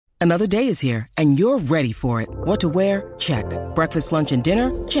Another day is here, and you're ready for it. What to wear? Check. Breakfast, lunch, and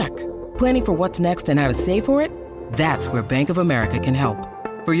dinner? Check. Planning for what's next and how to save for it? That's where Bank of America can help.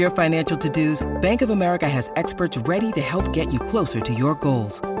 For your financial to-dos, Bank of America has experts ready to help get you closer to your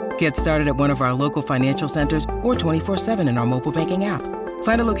goals. Get started at one of our local financial centers or 24/7 in our mobile banking app.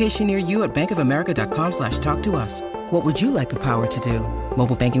 Find a location near you at bankofamerica.com/talktous. What would you like the power to do?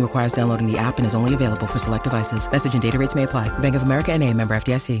 Mobile banking requires downloading the app and is only available for select devices. Message and data rates may apply. Bank of America N.A., member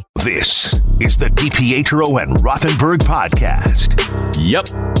FDIC. This is the DiPietro and Rothenberg podcast. Yep.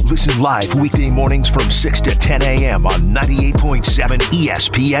 Listen live weekday mornings from 6 to 10 a.m. on 98.7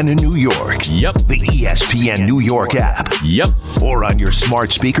 ESPN in New York. Yep. The ESPN New York app. Yep. Or on your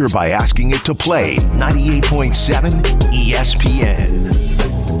smart speaker by asking it to play 98.7 ESPN.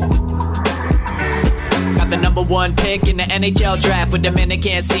 Got the number one pick in the NHL draft, but the men they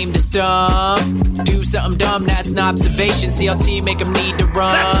can't seem to stump. Do something dumb, that's an observation. CLT make them need to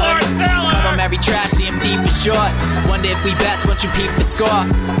run. That's Lawrence Taylor! Call them every trash, CMT for short. Wonder if we best once you peep the score.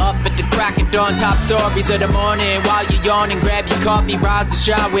 Up at the crack of dawn, top stories of the morning. While you're yawning, grab your coffee, rise to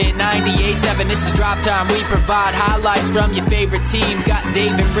shine with 98.7. This is Drop Time. We provide highlights from your favorite teams. Got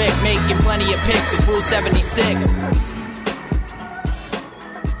Dave and Rick making plenty of picks. It's Rule 76.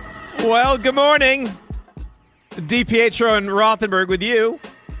 Well, good morning. DiPietro and Rothenberg with you.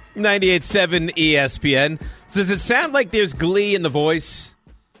 98.7 ESPN. Does it sound like there's glee in the voice?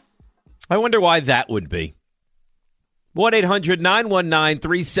 I wonder why that would be.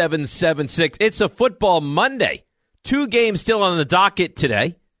 1-800-919-3776. It's a football Monday. 2 games still on the docket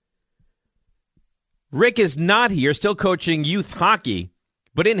today. Rick is not here, still coaching youth hockey.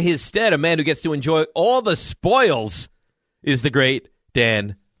 But in his stead, a man who gets to enjoy all the spoils is the great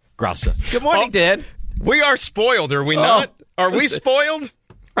Dan Grassa. Good morning, Dan. We are spoiled, are we not? Are we spoiled?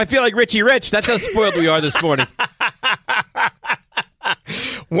 I feel like Richie Rich. That's how spoiled we are this morning.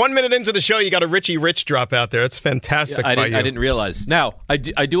 1 minute into the show, you got a Richie Rich drop out there. That's fantastic. Yeah, I didn't realize. Now, I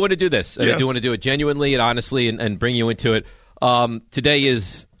do want to do this. And I do want to do it genuinely and honestly and bring you into it. Today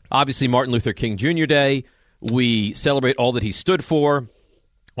is obviously Martin Luther King Jr. Day. We celebrate all that he stood for,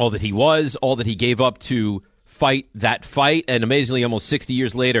 all that he was, all that he gave up to fight that fight, and amazingly, almost 60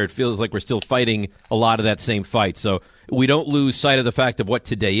 years later, it feels like we're still fighting a lot of that same fight. So we don't lose sight of the fact of what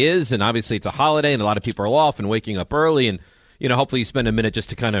today is, and obviously it's a holiday, and a lot of people are off and waking up early, and hopefully you spend a minute just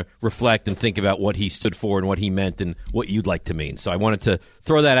to kind of reflect and think about what he stood for and what he meant and what you'd like to mean. So I wanted to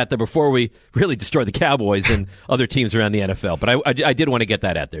throw that out there before we really destroy the Cowboys and other teams around the NFL. But I did want to get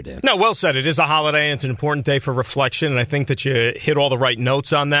that out there, Dan. No, well said. It is a holiday, and it's an important day for reflection, and I think that you hit all the right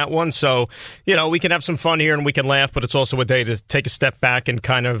notes on that one. So, we can have some fun here and we can laugh, but it's also a day to take a step back and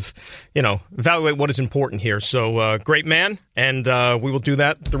kind of, evaluate what is important here. So, great man, and we will do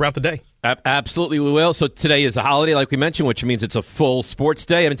that throughout the day. Absolutely, we will. So today is a holiday, like we mentioned, which means it's a full sports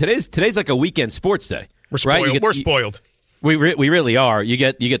day. I mean, today's like a weekend sports day. We're spoiled. Right? We're spoiled. We really are. You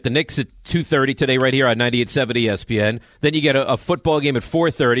get the Knicks at 2:30 today, right here on 98.7 ESPN. Then you get a football game at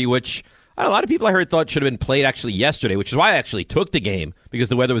 4:30, which a lot of people I heard thought should have been played actually yesterday, which is why I actually took the game because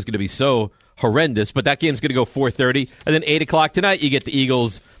the weather was going to be so horrendous. But that game's going to go 4:30, and then 8 o'clock tonight you get the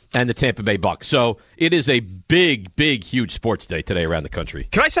Eagles and the Tampa Bay Bucks. So it is a big, huge sports day today around the country.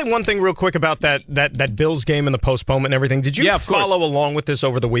 Can I say one thing real quick about that Bills game and the postponement and everything? Did you follow along with this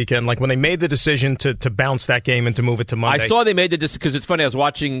over the weekend? Like when they made the decision to bounce that game and to move it to Monday? I saw they made the decision because it's funny. I was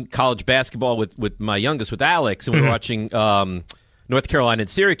watching college basketball with my youngest, with Alex, and we were watching North Carolina and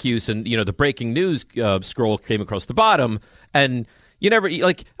Syracuse, and the breaking news scroll came across the bottom, and you never,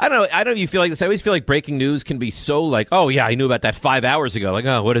 like, I don't know if you feel like this. I always feel like breaking news can be so like, oh, yeah, I knew about that 5 hours ago. Like,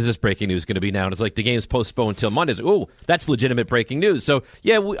 oh, what is this breaking news going to be now? And it's like the game's postponed until Monday. Like, oh, that's legitimate breaking news. So,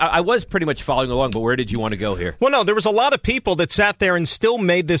 yeah, I was pretty much following along, but where did you want to go here? Well, no, there was a lot of people that sat there and still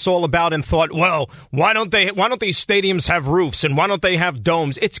made this all about and thought, well, why don't these stadiums have roofs and why don't they have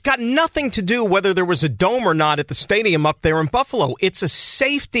domes? It's got nothing to do whether there was a dome or not at the stadium up there in Buffalo. It's a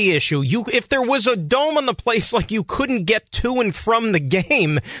safety issue. If there was a dome on the place, like you couldn't get to and from the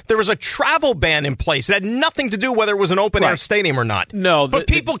game, there was a travel ban in place. It had nothing to do whether it was an open-air stadium or not. No, but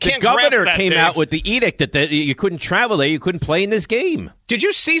people can't grasp that. The governor came Dave. out with the edict that you couldn't travel there, you couldn't play in this game. Did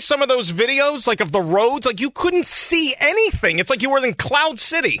you see some of those videos, like of the roads? Like you couldn't see anything. It's like you were in Cloud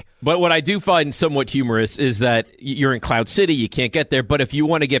City. But what I do find somewhat humorous is that you're in Cloud City, you can't get there, but if you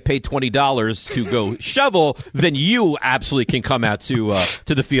want to get paid $20 to go shovel, then you absolutely can come out to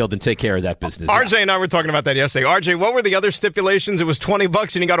the field and take care of that business. RJ and I were talking about that yesterday. RJ, what were the other stipulations? It was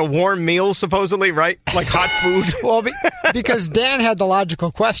 $20 and you got a warm meal, supposedly, right? Like hot food? Well, because Dan had the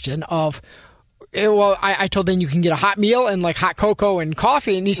logical question of, well, I told Dan you can get a hot meal and like hot cocoa and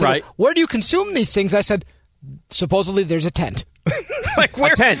coffee, and he said, right. Where do you consume these things? I said, supposedly there's a tent. Like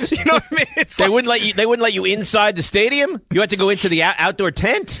where? A tent. You know what I mean? They wouldn't let you inside the stadium. You had to go into the outdoor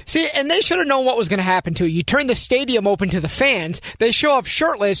tent. See, and they should have known what was going to happen to you. You turn the stadium open to the fans. They show up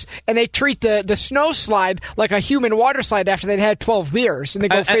shirtless, and they treat the snow slide like a human water slide after they'd had 12 beers, and they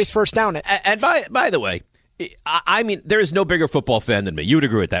go face first down it. And by the way, I mean, there is no bigger football fan than me. You would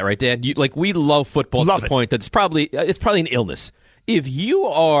agree with that, right, Dan? We love football to the point that it's probably an illness. If you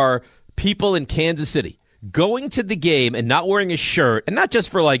are people in Kansas City going to the game and not wearing a shirt, and not just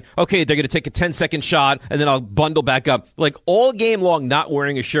for okay, they're going to take a 10-second shot and then I'll bundle back up, all game long not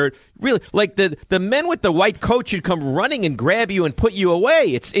wearing a shirt, really, the men with the white coat should come running and grab you and put you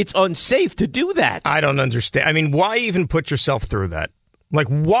away. It's unsafe to do that. I don't understand. I mean, why even put yourself through that?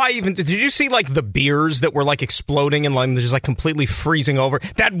 Why even? Did you see the beers that were exploding and just completely freezing over?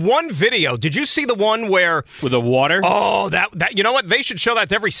 That one video. Did you see the one where with the water? Oh, that you know what? They should show that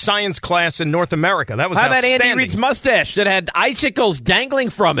to every science class in North America. That was how about outstanding. Andy Reid's mustache that had icicles dangling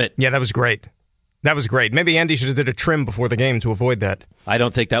from it? Yeah, that was great. That was great. Maybe Andy should have did a trim before the game to avoid that. I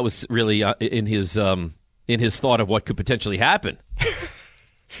don't think that was really in his thought of what could potentially happen.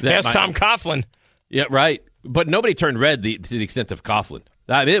 Ask Tom Coughlin. Yeah, right. But nobody turned red to the extent of Coughlin.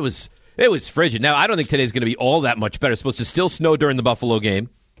 I mean, it was frigid. Now, I don't think today's going to be all that much better. It's supposed to still snow during the Buffalo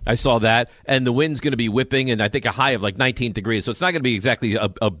game. I saw that. And the wind's going to be whipping, and I think a high of 19 degrees. So it's not going to be exactly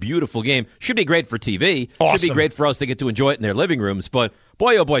a beautiful game. Should be great for TV. Awesome. Should be great for us to get to enjoy it in their living rooms. But,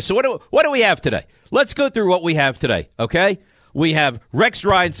 boy, oh, boy. So what do we have today? Let's go through what we have today, okay? We have Rex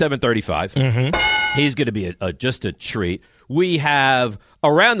Ryan, 7:35. Mm-hmm. He's going to be just a treat. We have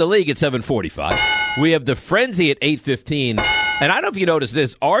Around the League at 7:45. We have The Frenzy at 8:15. And I don't know if you noticed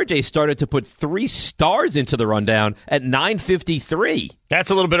this, RJ started to put 3 stars into the rundown at 9:53.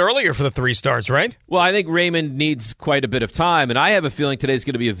 That's a little bit earlier for the 3 stars, right? Well, I think Raymond needs quite a bit of time, and I have a feeling today's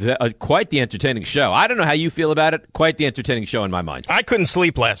going to be quite the entertaining show. I don't know how you feel about it. Quite the entertaining show in my mind. I couldn't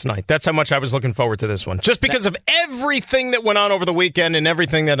sleep last night. That's how much I was looking forward to this one. Just because of everything that went on over the weekend and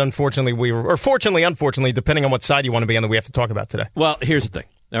everything that unfortunately, depending on what side you want to be on, that we have to talk about today. Well, here's the thing.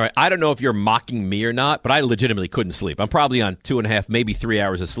 All right, I don't know if you're mocking me or not, but I legitimately couldn't sleep. I'm probably on 2.5, maybe 3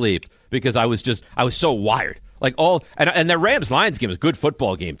 hours of sleep because I was so wired. And the Rams-Lions game was a good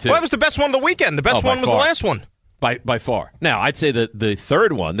football game, too. Well, that was the best one of the weekend. The best one was the last one. By far. Now, I'd say that the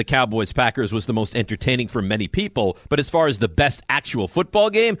third one, the Cowboys-Packers, was the most entertaining for many people. But as far as the best actual football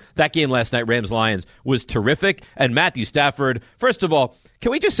game, that game last night, Rams-Lions, was terrific. And Matthew Stafford, first of all,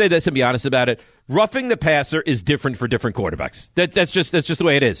 can we just say this and be honest about it? Roughing the passer is different for different quarterbacks. That's just the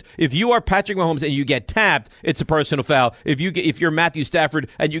way it is. If you are Patrick Mahomes and you get tapped, it's a personal foul. If you're Matthew Stafford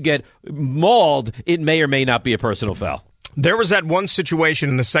and you get mauled, it may or may not be a personal foul. There was that one situation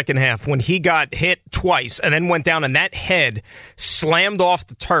in the second half when he got hit twice and then went down and that head slammed off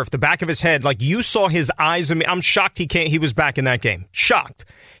the turf, the back of his head. You saw his eyes. I'm shocked he was back in that game. Shocked.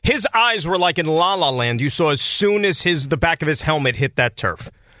 His eyes were like in La La Land. You saw as soon as the back of his helmet hit that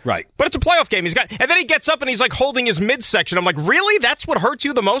turf. Right. But it's a playoff game. And then he gets up and he's holding his midsection. I'm like, really? That's what hurts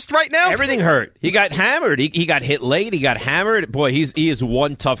you the most right now? Everything hurt. He got hammered. He got hit late. He got hammered. Boy, he is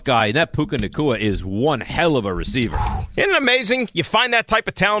one tough guy. And that Puka Nacua is one hell of a receiver. Isn't it amazing? You find that type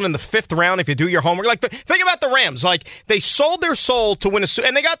of talent in the 5th round if you do your homework. Think about the Rams. They sold their soul to win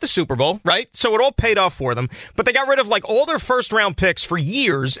and they got the Super Bowl, right? So it all paid off for them. But they got rid of all their first-round picks for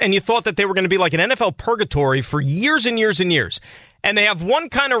years, and you thought that they were going to be like an NFL purgatory for years and years and years. And they have one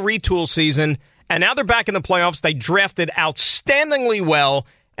kind of retool season, and now they're back in the playoffs. They drafted outstandingly well,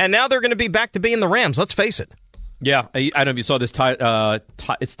 and now they're going to be back to being the Rams. Let's face it. Yeah, I don't know if you saw this.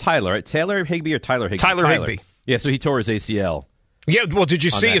 It's Tyler, right? Taylor Higbee or Tyler Higbee? Tyler Higbee. Yeah, so he tore his ACL. Yeah, well, did you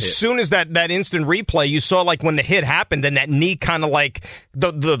see as soon as that instant replay, you saw when the hit happened and that knee kind of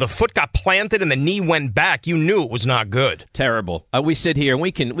the foot got planted and the knee went back, you knew it was not good. Terrible. We sit here and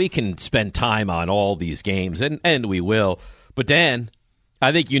we can spend time on all these games, and we will. But, Dan,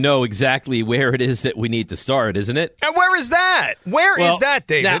 I think you know exactly where it is that we need to start, isn't it? And where is that? Where is that,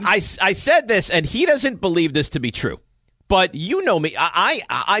 David? Now, I said this, and he doesn't believe this to be true. But you know me.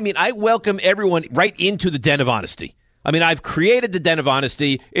 I mean, I welcome everyone right into the den of honesty. I mean, I've created the den of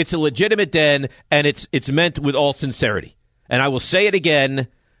honesty. It's a legitimate den, and it's meant with all sincerity. And I will say it again,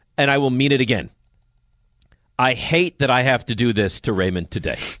 and I will mean it again. I hate that I have to do this to Raymond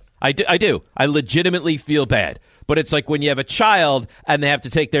today. I do. I legitimately feel bad. But it's like when you have a child and they have to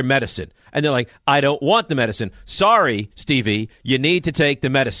take their medicine. And they're like, I don't want the medicine. Sorry, Stevie, you need to take the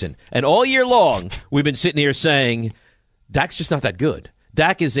medicine. And all year long, we've been sitting here saying, Dak's just not that good.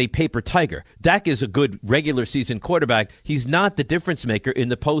 Dak is a paper tiger. Dak is a good regular season quarterback. He's not the difference maker in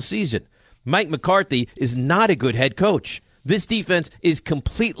the postseason. Mike McCarthy is not a good head coach. This defense is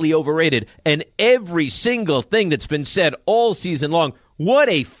completely overrated. And every single thing that's been said all season long, what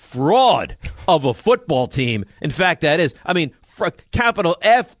a fraud of a football team. In fact, that is. I mean, capital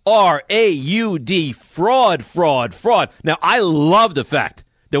F-R-A-U-D, fraud. Now, I love the fact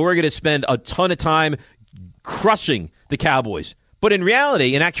that we're going to spend a ton of time crushing the Cowboys. But in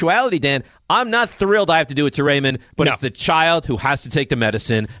reality, in actuality, Dan, I'm not thrilled I have to do it to Raymond, but it's the child who has to take the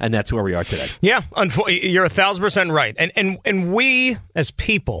medicine, and that's where we are today. Yeah, you're 1,000% right. And we, as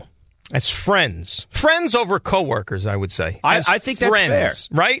people, as friends over coworkers, I would say. I think friends, that's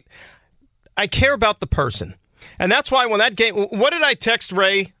fair. Right? I care about the person. And that's why when that game, what did I text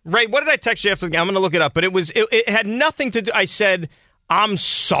Ray? Ray, what did I text you after the game? I'm going to look it up. But it had nothing to do. I said, I'm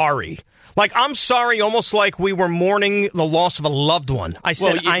sorry. Like, I'm sorry, almost like we were mourning the loss of a loved one. I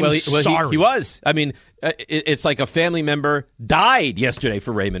said, I'm sorry. He was. I mean, it's like a family member died yesterday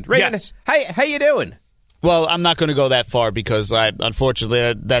for Raymond. Raymond, yes. How you doing? Well, I'm not going to go that far because,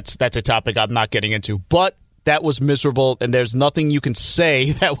 unfortunately, that's a topic I'm not getting into. But that was miserable, and there's nothing you can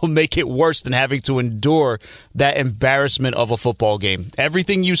say that will make it worse than having to endure that embarrassment of a football game.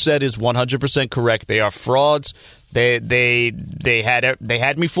 Everything you said is 100% correct. They are frauds. They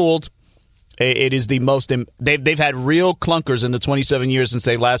had me fooled. It is the most. They've had real clunkers in the 27 years since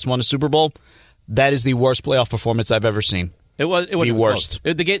they last won a Super Bowl. That is the worst playoff performance I've ever seen. It was the worst.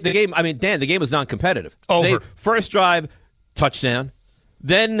 The game. I mean, Dan, the game was non-competitive. Over. First drive, touchdown.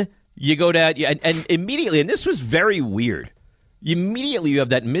 Then you go down, and immediately, and this was very weird. Immediately, you have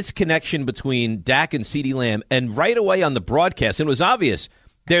that misconnection between Dak and CeeDee Lamb, and right away on the broadcast, and it was obvious.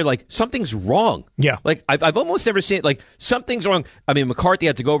 They're like, something's wrong. Yeah. Like, I've almost never seen it. Like, something's wrong. I mean, McCarthy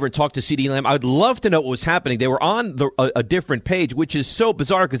had to go over and talk to CeeDee Lamb. I would love to know what was happening. They were on a different page, which is so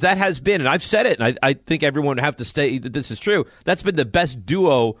bizarre because that has been, and I've said it, and I think everyone would have to say that this is true. That's been the best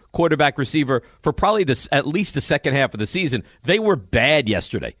duo quarterback-receiver for probably at least the second half of the season. They were bad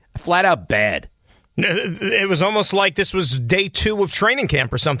yesterday. Flat out bad. It was almost like this was day 2 of training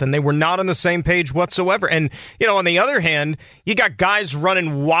camp or something. They were not on the same page whatsoever. And, on the other hand, you got guys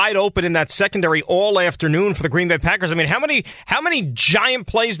running wide open in that secondary all afternoon for the Green Bay Packers. I mean, how many giant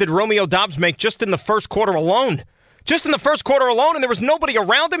plays did Romeo Doubs make just in the first quarter alone? Just in the first quarter alone, and there was nobody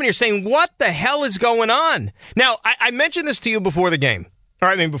around him, and you're saying, what the hell is going on? Now, I mentioned this to you before the game.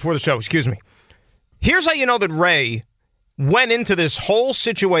 Before the show, excuse me. Here's how you know that Ray went into this whole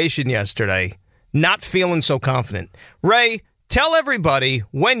situation yesterday not feeling so confident. Ray, tell everybody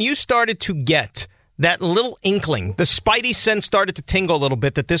when you started to get that little inkling, the spidey sense started to tingle a little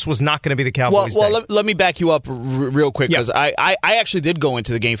bit that this was not going to be the Cowboys' day. Let me back you up real quick because I actually did go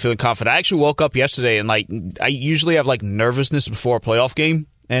into the game feeling confident. I actually woke up yesterday and I usually have nervousness before a playoff game.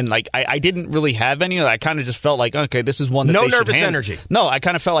 And I didn't really have any. I kind of just felt like, okay, this is one that they should handle. No nervous energy. No, I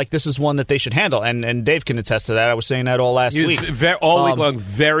kind of felt like this is one that they should handle. And Dave can attest to that. I was saying that all last week. All week long,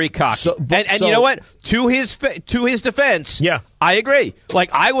 very cocky. And you know what? To his defense, I agree.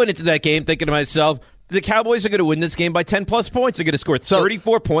 I went into that game thinking to myself, the Cowboys are going to win this game by 10-plus points. They're going to score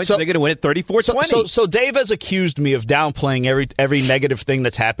 34 points, and they're going to win it 34-20. So Dave has accused me of downplaying every negative thing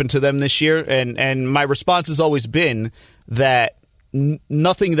that's happened to them this year. And my response has always been that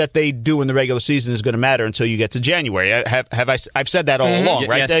nothing that they do in the regular season is going to matter until you get to January. I've said that all along,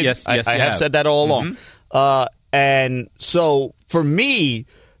 right, Dave? Yes, I have said that all along. And so for me,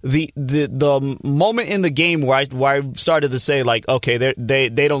 the moment in the game where I started to say okay,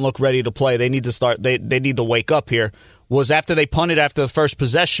 they don't look ready to play. They need to start. They need to wake up here. Was after they punted after the first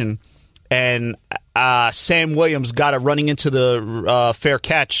possession, and Sam Williams got a running into the fair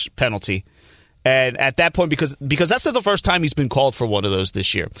catch penalty. And at that point, because that's not the first time he's been called for one of those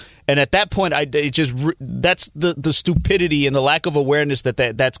this year, and at that point, that's the stupidity and the lack of awareness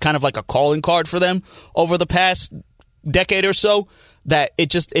that's kind of like a calling card for them over the past decade or so. That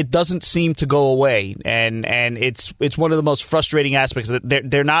it doesn't seem to go away, and it's one of the most frustrating aspects. That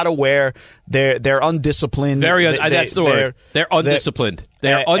they're not aware, they're undisciplined. That's the word. They're undisciplined.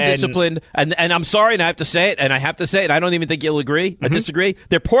 They're undisciplined, and I'm sorry, and I have to say it, and I don't even think you'll agree. I disagree.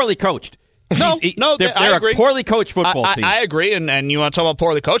 They're poorly coached. They're a poorly coached football team. I agree, and you want to talk about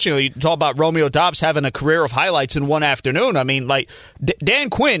poorly coaching? You talk about Romeo Doubs having a career of highlights in one afternoon. I mean, Dan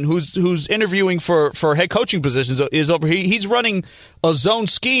Quinn, who's interviewing for head coaching positions, is over here. He's running a zone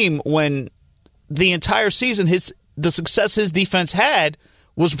scheme when the entire season the success his defense had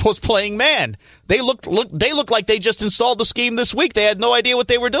was playing man. They looked like they just installed the scheme this week. They had no idea what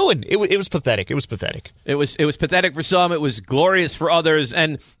they were doing. It was pathetic. It was pathetic. It was pathetic for some. It was glorious for others.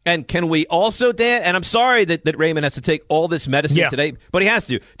 And can we also, Dan? And I'm sorry that Raymond has to take all this medicine today, but he has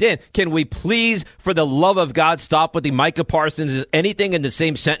to. Dan, can we please, for the love of God, stop with the Micah Parsons is anything in the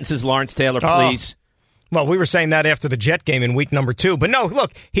same sentence as Lawrence Taylor, please? Well, we were saying that after the Jet game in week number 2. But no,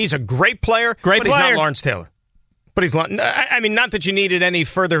 look, he's a great player. He's not Lawrence Taylor. But he's, I mean, not that you needed any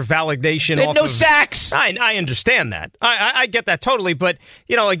further validation. And no sacks. I understand that. I get that totally. But,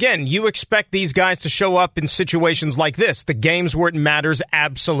 again, you expect these guys to show up in situations like this, the games where it matters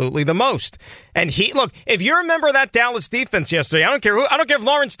absolutely the most. And if you remember that Dallas defense yesterday, I don't care if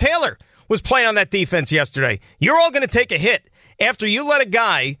Lawrence Taylor was playing on that defense yesterday. You're all going to take a hit after you let a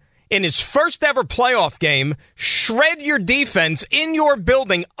guy in his first ever playoff game shred your defense in your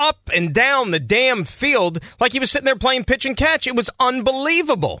building up and down the damn field like he was sitting there playing pitch and catch. It was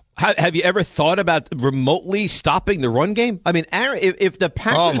unbelievable. Have you ever thought about remotely stopping the run game? I mean, Aaron, if the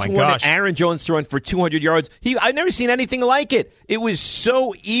Packers wanted Aaron Jones to run for 200 yards, I've never seen anything like it. It was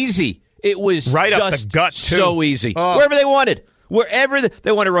so easy. It was right just up the gut, too. So easy. Wherever they wanted. Wherever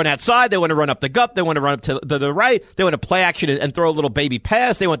they want to run outside, they want to run up the gut, they want to run up to the right, they want to play action and throw a little baby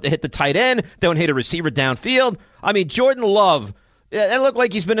pass, they want to hit the tight end, they want to hit a receiver downfield. I mean, Jordan Love, it looked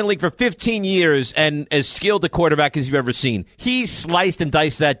like he's been in the league for 15 years and as skilled a quarterback as you've ever seen. He sliced and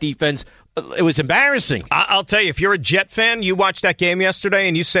diced that defense. It was embarrassing. I'll tell you, if you're a Jet fan, you watch that game yesterday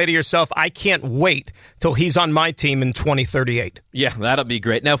and you say to yourself, I can't wait till he's on my team in 2038. Yeah, that'll be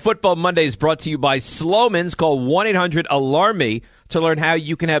great. Now, Football Monday is brought to you by Sloman's. Call 1-800-ALARM-ME to learn how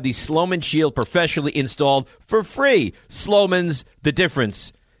you can have the Sloman Shield professionally installed for free. Sloman's, the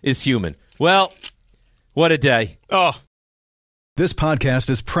difference is human. Well, what a day. Oh. This podcast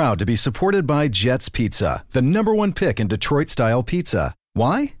is proud to be supported by Jets Pizza, the #1 pick in Detroit-style pizza.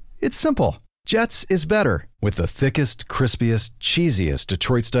 Why? It's simple. Jets is better. With the thickest, crispiest, cheesiest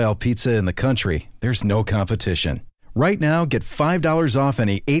Detroit-style pizza in the country, there's no competition. Right now, get $5 off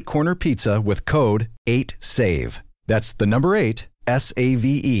any 8-corner pizza with code 8SAVE. That's the number 8,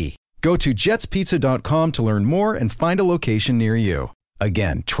 SAVE. Go to jetspizza.com to learn more and find a location near you.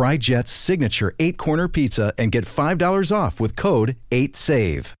 Again, try Jet's signature 8-corner pizza and get $5 off with code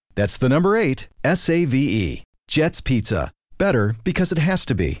 8SAVE. That's the number 8, SAVE. Jet's Pizza. Better because it has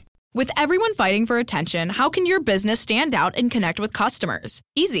to be. With everyone fighting for attention, how can your business stand out and connect with customers?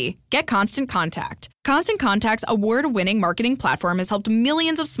 Easy. Get Constant Contact. Constant Contact's award-winning marketing platform has helped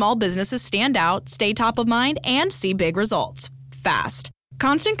millions of small businesses stand out, stay top of mind, and see big results. Fast.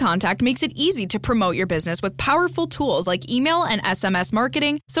 Constant Contact makes it easy to promote your business with powerful tools like email and SMS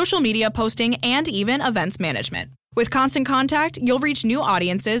marketing, social media posting, and even events management. With Constant Contact, you'll reach new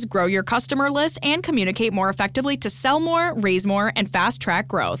audiences, grow your customer list, and communicate more effectively to sell more, raise more, and fast-track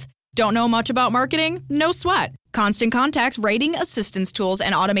growth. Don't know much about marketing? No sweat. Constant Contact's writing assistance tools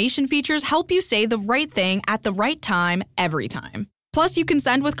and automation features help you say the right thing at the right time, every time. Plus, you can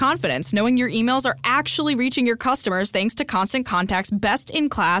send with confidence, knowing your emails are actually reaching your customers thanks to Constant Contact's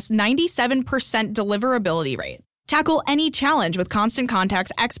best-in-class 97% deliverability rate. Tackle any challenge with Constant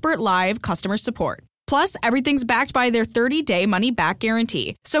Contact's expert live customer support. Plus, everything's backed by their 30-day money-back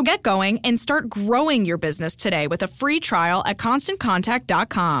guarantee. So get going and start growing your business today with a free trial at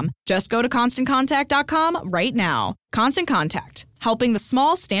ConstantContact.com. Just go to ConstantContact.com right now. Constant Contact, helping the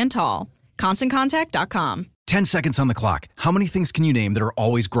small stand tall. ConstantContact.com. 10 seconds on the clock. How many things can you name that are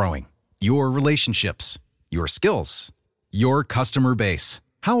always growing? Your relationships, your skills, your customer base.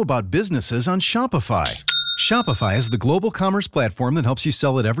 How about businesses on Shopify? Shopify is the global commerce platform that helps you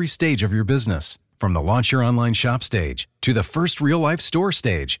sell at every stage of your business. From the launch your online shop stage, to the first real-life store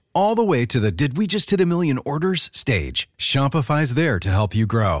stage, all the way to the did we just hit 1 million orders stage, Shopify's there to help you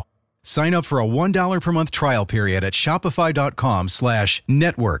grow. Sign up for a $1 per month trial period at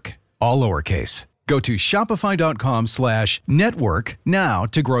shopify.com/network, all lowercase. Go to shopify.com/network now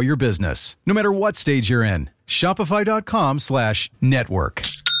to grow your business, no matter what stage you're in. Shopify.com/network.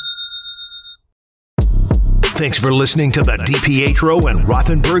 Thanks for listening to the DiPietro and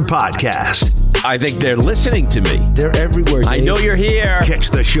Rothenberg podcast. I think they're listening to me. They're everywhere, Dave. I know you're here.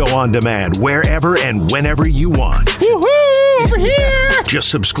 Catch the show on demand wherever and whenever you want. Woohoo! Over here! Just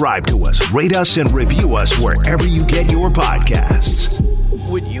subscribe to us, rate us, and review us wherever you get your podcasts.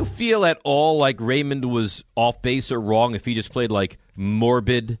 Would you feel at all like Raymond was off base or wrong if he just played like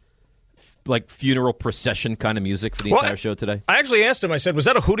morbid, like funeral procession kind of music for the entire show today? I actually asked him, I said, was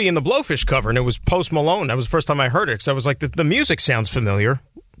that a Hootie and the Blowfish cover? And it was Post Malone. That was the first time I heard it because I was like, the music sounds familiar.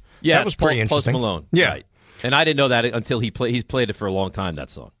 Yeah, that was pretty interesting. Post Malone. Yeah. Right. And I didn't know that until he's played it for a long time, that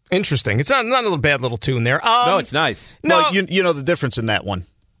song. Interesting. It's not a little bad little tune there. No, it's nice. No, well, you know the difference in that one.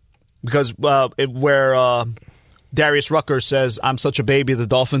 Because where Darius Rucker says, I'm such a baby, the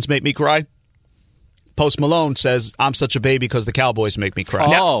Dolphins make me cry. Post Malone says, I'm such a baby because the Cowboys make me cry.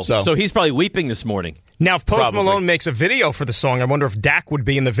 Oh, so he's probably weeping this morning. Now, if Post Malone makes a video for the song, I wonder if Dak would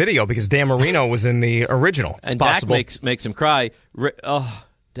be in the video because Dan Marino was in the original. And possible. Dak makes him cry. Oh,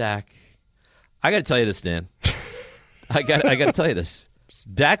 Dak. I got to tell you this, Dan. I got to tell you this.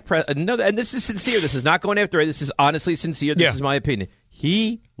 Dak Prescott, no, and this is sincere. This is not going after it. This is honestly sincere. This is my opinion.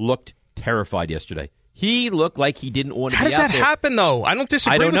 He looked terrified yesterday. He looked like he didn't want to be out there. How does that happen, though? I don't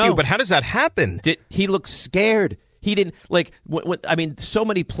disagree with you, but how does that happen? He looked scared. He didn't, like, I mean, so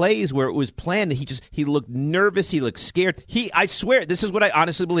many plays where it was planned, he looked nervous. He looked scared. I swear, this is what I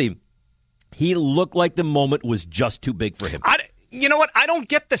honestly believe. He looked like the moment was just too big for him. You know what? I don't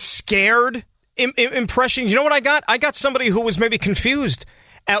get the scared impression. You know what I got? I got somebody who was maybe confused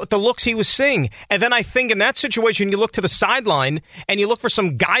at the looks he was seeing. And then I think in that situation, you look to the sideline and you look for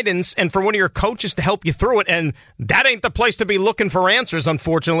some guidance and for one of your coaches to help you through it. And that ain't the place to be looking for answers,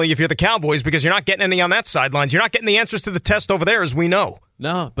 unfortunately, if you're the Cowboys, because you're not getting any on that sideline. You're not getting the answers to the test over there, as we know.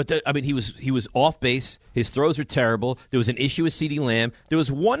 No, but he was off base. His throws were terrible. There was an issue with CeeDee Lamb. There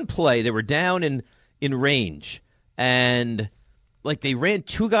was one play. They were down in range, and like they ran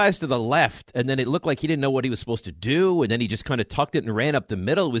two guys to the left, and then it looked like he didn't know what he was supposed to do, and then he just kind of tucked it and ran up the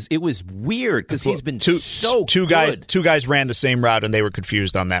middle. It was weird because he's been two good. Two guys ran the same route, and they were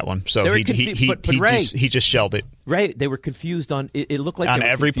confused on that one. So he just shelled it. Right, they were confused on it. Looked like on they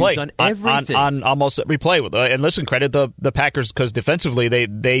were every confused play, on everything, on almost every play. And listen, credit the Packers because defensively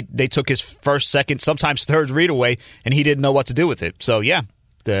they took his first, second, sometimes third read away, and he didn't know what to do with it. So yeah,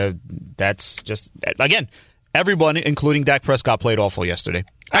 that's just again. Everyone, including Dak Prescott, played awful yesterday.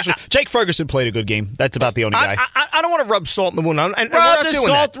 Actually, Jake Ferguson played a good game. That's about the only guy. I don't want to rub salt in the wound. Rub the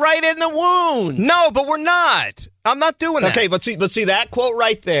salt right in the wound. No, but we're not. I'm not doing that. Okay, but see that quote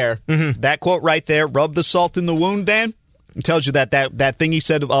right there. Mm-hmm. That quote right there. Rub the salt in the wound, Dan. It tells you that thing he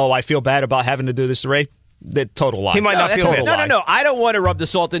said. Oh, I feel bad about having to do this to Ray. The total lie. He might not feel bad. No. I don't want to rub the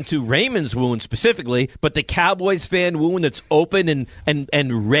salt into Raymond's wound specifically, but the Cowboys fan wound that's open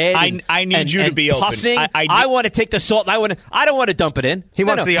and red. I need you to be pussing. open. I want to take the salt. I don't want to dump it in. He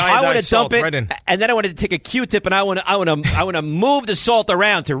wants the I want to dump it, right in. and then I want to take a Q-tip and I want to move the salt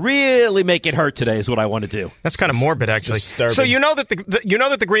around to really make it hurt. Today is what I want to do. That's kind of morbid, actually. So you know that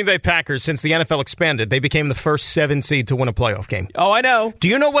the Green Bay Packers, since the NFL expanded, they became the first 7 seed to win a playoff game. Oh, I know. Do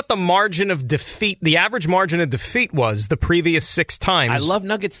you know what the margin of defeat, the average margin of defeat was the previous 6 times? I love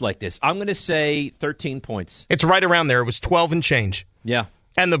nuggets like this. I'm going to say 13 points. It's right around there. It was 12 and change. Yeah.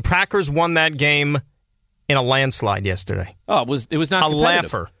 And the Packers won that game in a landslide yesterday. Oh, it was not a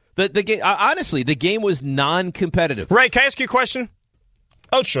laugher. The game, honestly, the game was non-competitive. Ray, can I ask you a question?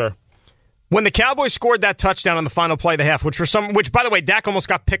 Oh, sure. When the Cowboys scored that touchdown on the final play of the half, which by the way, Dak almost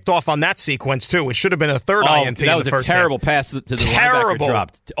got picked off on that sequence too. It should have been a third INT. That was in the first a terrible half. pass to the linebacker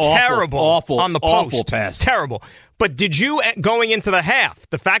dropped. Awful on the post. Awful pass. Terrible. But did you, going into the half,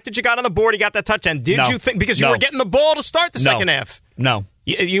 the fact that you got on the board, you got that touchdown, did you think, because you were getting the ball to start the second half? No.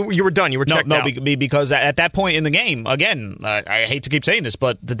 You were done. You were checked out. No, because at that point in the game, again, I hate to keep saying this,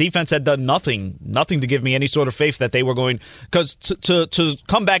 but the defense had done nothing to give me any sort of faith that they were going. Because to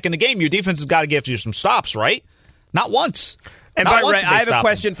come back in the game, your defense has got to give you some stops, right? Not once. And by Ray, I have a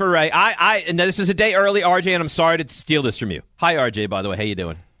question for Ray. And this is a day early, RJ, and I'm sorry to steal this from you. Hi, RJ. By the way, how you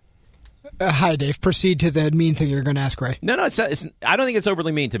doing? Hi, Dave. Proceed to the mean thing you're going to ask Ray. No, I don't think it's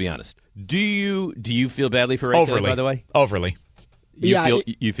overly mean, to be honest. Do you feel badly for Ray? Overly, today, by the way, overly.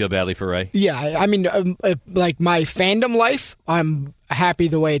 You feel badly for Ray? Yeah, I mean, like my fandom life, I'm happy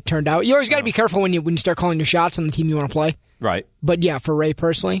the way it turned out. You always got to be careful when you start calling your shots on the team you want to play. Right. But yeah, for Ray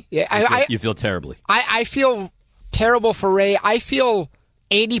personally, you feel terribly. I feel terrible for Ray. I feel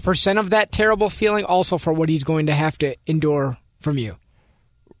 80% of that terrible feeling also for what he's going to have to endure from you.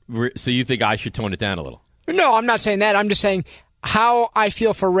 So you think I should tone it down a little? No, I'm not saying that. I'm just saying how I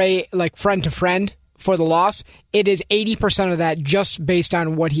feel for Ray, like friend to friend, for the loss. It is 80% of that just based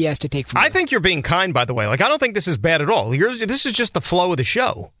on what he has to take from you. I think you're being kind, by the way. Like, I don't think this is bad at all. This is just the flow of the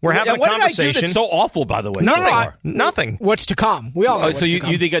show. We're having a conversation. What did I do that's so awful, by the way? Nothing. What's to come? We all know what's to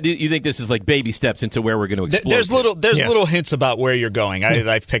come. You think this is like baby steps into where we're going to explode? There's little hints about where you're going.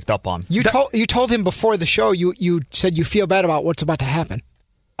 I've picked up on. You told him before the show. You said you feel bad about what's about to happen.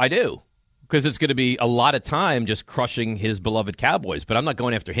 I do. Because it's going to be a lot of time just crushing his beloved Cowboys, but I'm not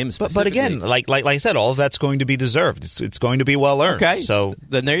going after him specifically. But again, like I said, all of that's going to be deserved. It's going to be well earned. Okay, so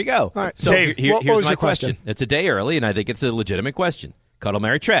then there you go. All right. So Dave, here's what was my your question? It's a day early, and I think it's a legitimate question. Cuddle,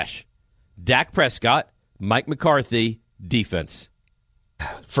 Mary, Trash. Dak Prescott, Mike McCarthy, defense.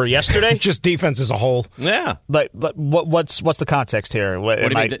 For yesterday, just defense as a whole. Yeah, but what's the context here? What do you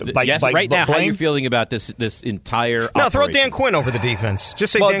mean? Right now, how are you feeling about this entire? No, operation? throw Dan Quinn over the defense.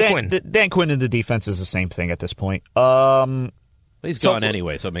 Just say Dan Quinn. Dan Quinn and the defense is the same thing at this point. He's gone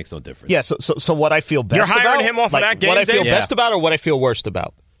anyway, so it makes no difference. Yeah. So what I feel best You're hiring about, him off of that game. What I feel Dave? best about, or what I feel worst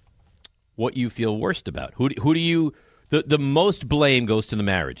about? What you feel worst about? Who do you? The most blame goes to the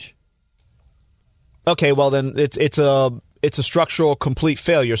marriage. Okay, well then it's a structural complete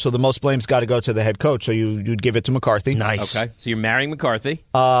failure. So the most blame's got to go to the head coach. So you'd give it to McCarthy. Nice. Okay, so you're marrying McCarthy.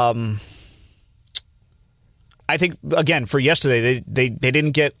 I think again for yesterday they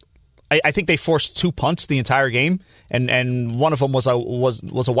didn't get. I think they forced 2 punts the entire game, and one of them was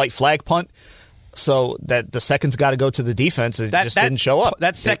a white flag punt. So that the second's got to go to the defense. It just didn't show up.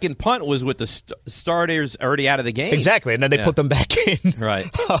 That second punt was with the starters already out of the game. Exactly, and then they put them back in. Right.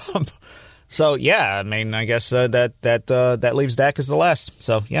 So yeah, I mean, I guess that leaves Dak as the last.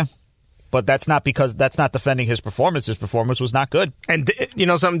 So yeah, but that's not defending his performance. His performance was not good. And you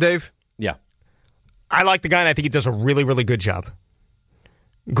know something, Dave? Yeah. I like the guy, and I think he does a really, really good job.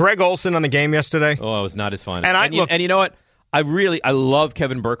 Greg Olsen on the game yesterday. Oh, it was not his finest. And you know what? I love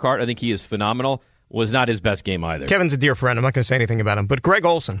Kevin Burkhardt. I think he is phenomenal. Was not his best game either. Kevin's a dear friend. I'm not going to say anything about him. But Greg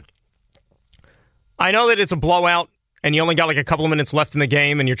Olsen, I know that it's a blowout, and you only got like a couple of minutes left in the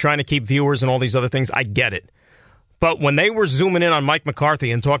game, and you're trying to keep viewers and all these other things. I get it. But when they were zooming in on Mike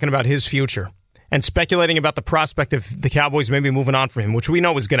McCarthy and talking about his future and speculating about the prospect of the Cowboys maybe moving on for him, which we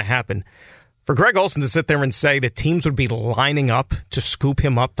know is going to happen, for Greg Olsen to sit there and say that teams would be lining up to scoop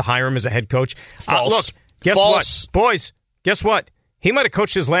him up to hire him as a head coach. False. Look, guess what? Boys, guess what? He might have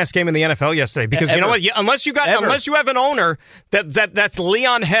coached his last game in the NFL yesterday because you know what? Unless you have an owner that's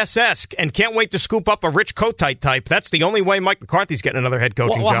Leon Hess-esque and can't wait to scoop up a Rich Kotite type, that's the only way Mike McCarthy's getting another head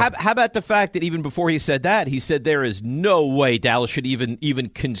coaching job. How about the fact that even before he said that, he said there is no way Dallas should even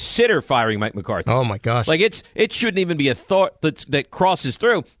consider firing Mike McCarthy. Oh my gosh! Like it shouldn't even be a thought that crosses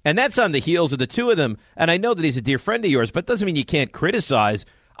through, and that's on the heels of the two of them. And I know that he's a dear friend of yours, but it doesn't mean you can't criticize.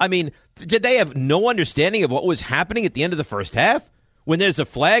 I mean, did they have no understanding of what was happening at the end of the first half? When there's a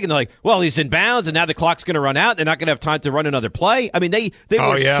flag and they're like, well, he's in bounds and now the clock's going to run out. They're not going to have time to run another play. I mean, they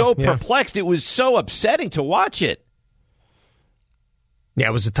were so perplexed. It was so upsetting to watch it. Yeah,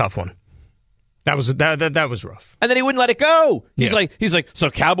 it was a tough one. That was rough. And then he wouldn't let it go. He's like,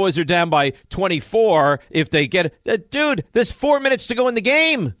 so Cowboys are down by 24 if they get it. Dude, there's 4 minutes to go in the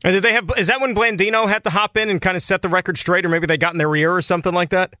game. And did they have? Is that when Blandino had to hop in and kind of set the record straight, or maybe they got in their ear or something like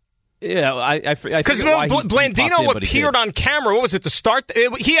that? Yeah, because Blandino appeared on camera. What was it to start?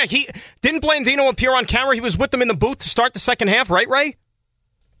 He didn't Blandino appear on camera. He was with them in the booth to start the second half, right, Ray?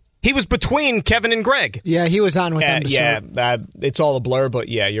 He was between Kevin and Greg. Yeah, he was on with them. It's all a blur, but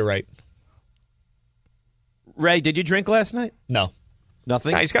yeah, you're right. Ray, did you drink last night? No.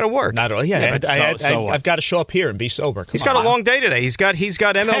 Nothing? Nah, he's got to work. Not at all. Yeah, I've got to show up here and be sober. He's got a long day today. He's got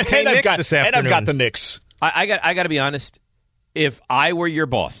MLK Knicks this afternoon. And I've got the Knicks. I got to be honest. If I were your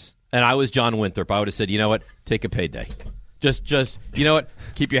boss and I was John Winthrop, I would have said, you know what? Take a payday. Just you know what?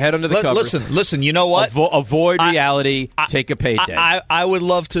 Keep your head under the covers. Listen. You know what? Avoid reality. Take a payday. I would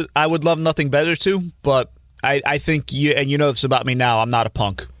love to. I would love nothing better to. But I think you, and you know this about me now. I'm not a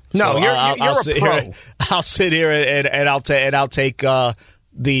punk. No, so you're a pro. I'll sit here and I'll take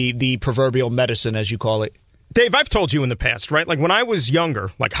the proverbial medicine, as you call it. Dave, I've told you in the past, right? Like when I was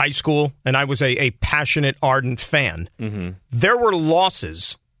younger, like high school, and I was a passionate, ardent fan, there were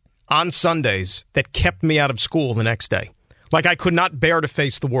losses on Sundays that kept me out of school the next day. Like I could not bear to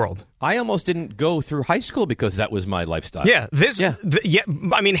face the world. I almost didn't go through high school because that was my lifestyle. Yeah,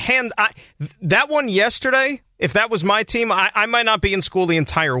 I mean, that one yesterday, if that was my team, I might not be in school the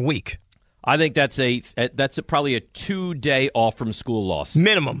entire week. I think that's probably a 2-day off from school loss.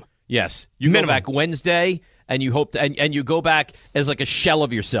 Minimum. Yes. You go back Wednesday, and you hope and you go back as like a shell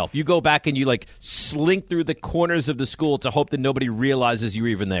of yourself. You go back and you like slink through the corners of the school to hope that nobody realizes you're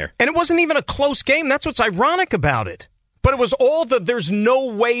even there. And it wasn't even a close game. That's what's ironic about it. But it was all there's no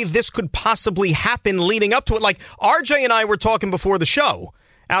way this could possibly happen leading up to it. Like RJ and I were talking before the show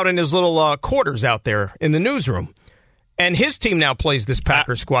out in his little quarters out there in the newsroom. And his team now plays this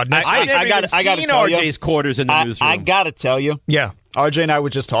Packers squad. I got to tell you, RJ's quarters in the newsroom. I got to tell you. Yeah. RJ and I were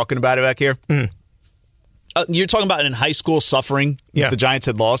just talking about it back here. You're talking about in high school suffering if the Giants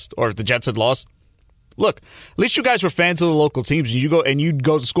had lost or if the Jets had lost. Look, at least you guys were fans of the local teams. You'd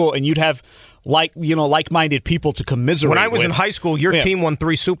go to school and you'd have like-minded people to commiserate with. When I was in high school, your team won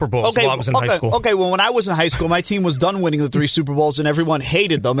 3 Super Bowls while I was in high school. Okay, well, when I was in high school, my team was done winning the 3 Super Bowls, and everyone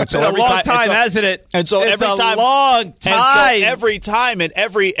hated them. And so it's a long time, hasn't it? And so it's every time, a long time. And so every time, and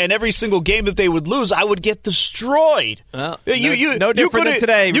every single game that they would lose, I would get destroyed. Well, no different than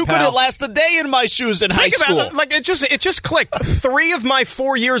today. You couldn't last a day in my shoes in high school. Like it just clicked. 3 of my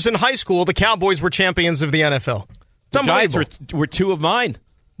 4 years in high school, the Cowboys were champions of the NFL. The Giants were 2 of mine.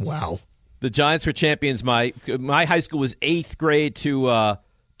 Wow. The Giants were champions. My high school was 8th grade to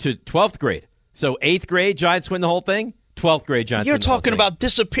 12th grade. So 8th grade, Giants win the whole thing. 12th grade, Giants win the whole thing. You're talking about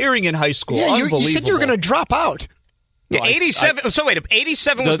disappearing in high school. Yeah, you said you were going to drop out. Yeah, 87. So wait,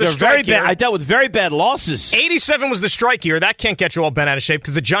 87 was the they're strike very year. bad. I dealt with very bad losses. 87 was the strike year. That can't get you all bent out of shape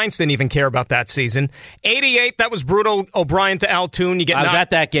because the Giants didn't even care about that season. 88, that was brutal. O'Brien to Altoon. I was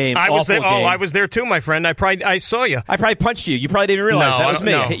at that game. I was there. Game. Oh, I was there too, my friend. I saw you. I probably punched you. You probably didn't even realize that was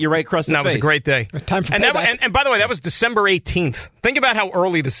me. No. I hit you right across the face. That was a great day. Time for payback. And by the way, that was December 18th. Think about how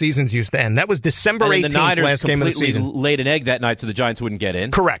early the seasons used to end. That was December 18th, the Niners last game of the season. Laid an egg that night so the Giants wouldn't get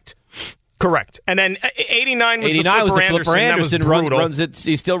in. Correct. And then 89 was the Flipper Anderson. Runs it.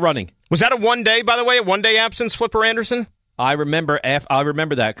 He's still running. Was that a one-day, by the way, a one-day absence, Flipper Anderson? I remember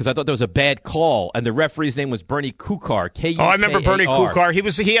that because I thought there was a bad call, and the referee's name was Bernie Kukar. K-U-K-A-R. Oh, I remember Bernie Kukar.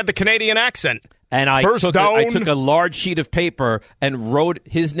 He had the Canadian accent. And I took a large sheet of paper and wrote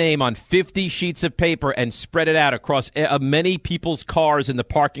his name on 50 sheets of paper and spread it out across many people's cars in the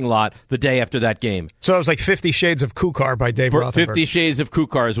parking lot the day after that game. So it was like 50 Shades of Kukar by Dave Rothenberg. 50 Shades of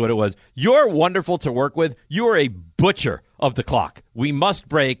Kukar is what it was. You're wonderful to work with. You are a butcher of the clock. We must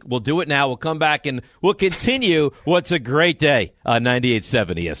break. We'll do it now. We'll come back and we'll continue what's a great day on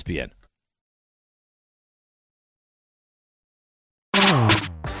 98.7 ESPN.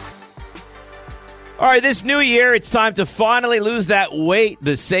 All right, this new year, it's time to finally lose that weight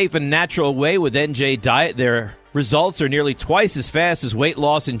the safe and natural way with NJ Diet. Their results are nearly twice as fast as weight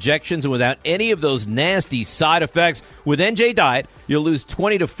loss injections and without any of those nasty side effects. With NJ Diet, you'll lose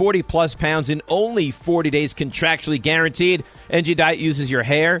 20 to 40-plus pounds in only 40 days, contractually guaranteed. NJ Diet uses your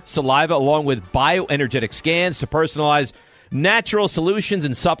hair, saliva, along with bioenergetic scans to personalize natural solutions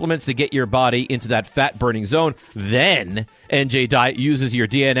and supplements to get your body into that fat-burning zone. Then NJ Diet uses your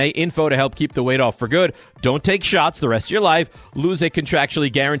DNA info to help keep the weight off for good. Don't take shots the rest of your life. Lose a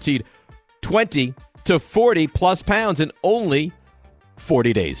contractually guaranteed 20 to 40-plus pounds in only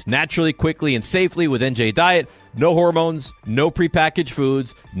 40 days. Naturally, quickly, and safely with NJ Diet. No hormones, no prepackaged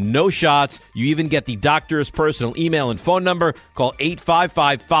foods, no shots. You even get the doctor's personal email and phone number. Call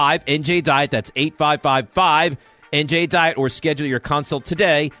 8555-NJ-DIET. That's 8555 NJ Diet, or schedule your consult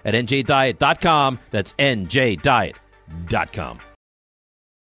today at njdiet.com. That's njdiet.com.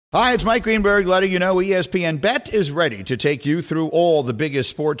 Hi, it's Mike Greenberg letting you know ESPN Bet is ready to take you through all the biggest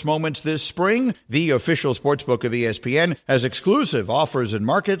sports moments this spring. The official sportsbook of ESPN has exclusive offers and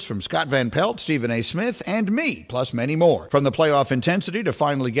markets from Scott Van Pelt, Stephen A. Smith, and me, plus many more. From the playoff intensity to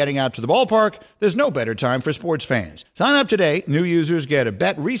finally getting out to the ballpark, there's no better time for sports fans. Sign up today. New users get a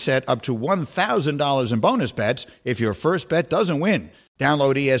bet reset up to $1,000 in bonus bets if your first bet doesn't win.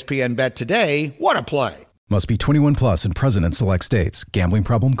 Download ESPN Bet today. What a play. Must be 21 plus and present in select states. Gambling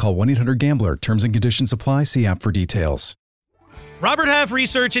problem? Call 1-800-GAMBLER. Terms and conditions apply. See app for details. Robert Half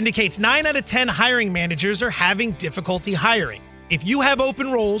research indicates 9 out of 10 hiring managers are having difficulty hiring. If you have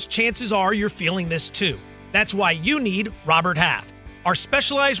open roles, chances are you're feeling this too. That's why you need Robert Half. Our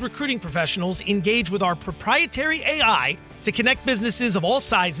specialized recruiting professionals engage with our proprietary AI to connect businesses of all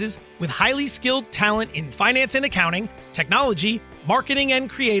sizes with highly skilled talent in finance and accounting, technology, marketing and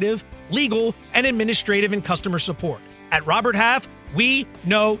creative, legal, and administrative and customer support. At Robert Half, we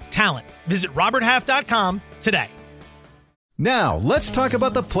know talent. Visit roberthalf.com today. Now, let's talk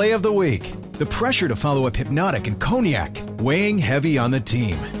about the play of the week. The pressure to follow up Hypnotic and Cognac, weighing heavy on the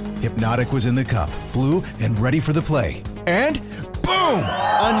team. Hypnotic was in the cup, blue, and ready for the play. And boom!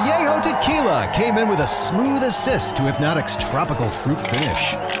 Añejo Tequila came in with a smooth assist to Hypnotic's tropical fruit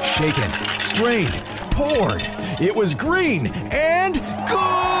finish. Shaken, strained, poured. It was green and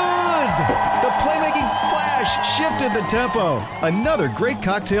good! The playmaking splash shifted the tempo. Another great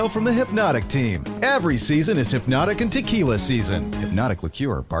cocktail from the Hypnotic team. Every season is Hypnotic and Tequila season. Hypnotic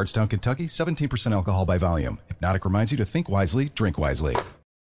Liqueur, Bardstown, Kentucky, 17% alcohol by volume. Hypnotic reminds you to think wisely, drink wisely.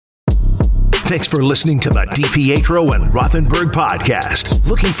 Thanks for listening to the DiPietro and Rothenberg podcast.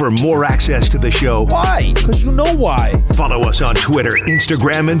 Looking for more access to the show? Why? Because you know why. Follow us on Twitter,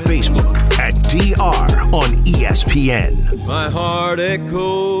 Instagram, and Facebook at DR on ESPN. My heart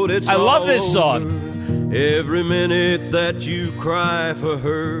echoed, it's I love this all song. over. Every minute that you cry for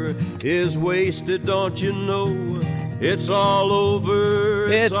her is wasted, don't you know? It's all over.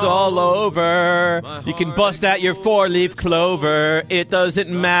 It's all over. You can bust out your 4-leaf clover. It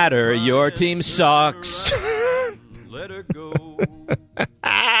doesn't matter. Your team sucks. Let her go.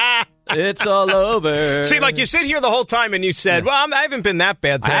 It's all over. See, like you sit here the whole time and you said, well, I haven't been that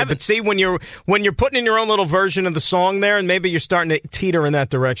bad today. But see, when you're putting in your own little version of the song there, and maybe you're starting to teeter in that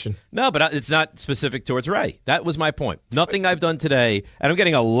direction. No, but it's not specific towards Ray. That was my point. Nothing I've done today, and I'm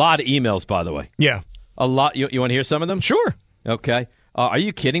getting a lot of emails, by the way. Yeah. A lot. You want to hear some of them? Sure. Okay. Are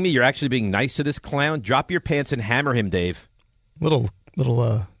you kidding me? You're actually being nice to this clown? Drop your pants and hammer him, Dave. Little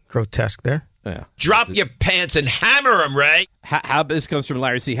grotesque there. Yeah. Drop your pants and hammer him, Ray. How this comes from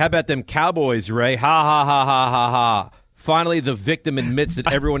Larry C. How about them Cowboys, Ray? Ha, ha, ha, ha, ha, ha. Finally, the victim admits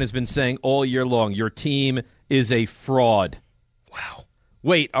that everyone has been saying all year long, your team is a fraud. Wow.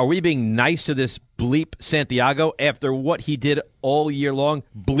 Wait, are we being nice to this bleep Santiago after what he did all year long?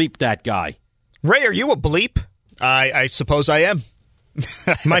 Bleep that guy. Ray, are you a bleep? I suppose I am.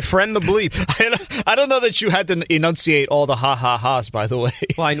 My friend the bleep. I don't know that you had to enunciate all the ha-ha-has, by the way.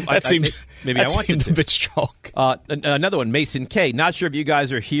 Well, that seemed a bit strong. Another one, Mason K. Not sure if you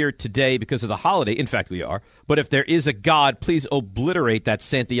guys are here today because of the holiday. In fact, we are. But if there is a God, please obliterate that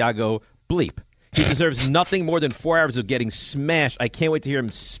Santiago bleep. He deserves nothing more than 4 hours of getting smashed. I can't wait to hear him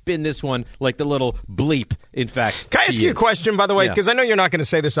spin this one like the little bleep, in fact. Can I ask you a question, by the way? Because I know you're not going to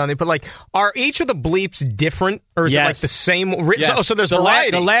say this on it, but like, are each of the bleeps different? Or is it like the same? Yes. So there's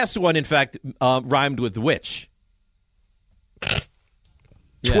variety. The last one, in fact, rhymed with witch.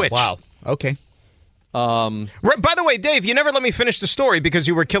 Twitch. Wow. Okay. By the way, Dave, you never let me finish the story because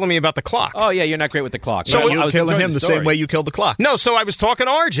you were killing me about the clock. Oh, yeah, you're not great with the clock. So you were killing him the same way you killed the clock. No, so I was talking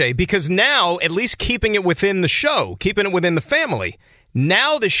to RJ because now, at least keeping it within the show, keeping it within the family,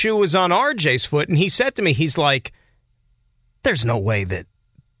 now the shoe is on RJ's foot, and he said to me, he's like, there's no way that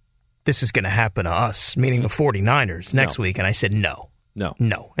this is going to happen to us, meaning the 49ers, next week. And I said, no.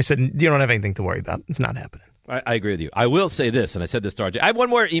 I said, you don't have anything to worry about. It's not happening. I agree with you. I will say this, and I said this to RJ. I have one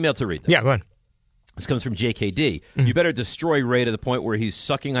more email to read. Yeah, go ahead. This comes from JKD. You better destroy Ray to the point where he's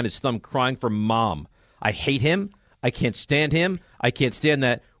sucking on his thumb crying for mom. I hate him. I can't stand him. I can't stand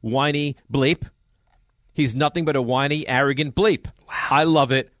that whiny bleep. He's nothing but a whiny, arrogant bleep. Wow. I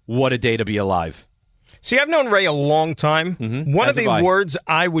love it. What a day to be alive. See, I've known Ray a long time. Mm-hmm. One of the words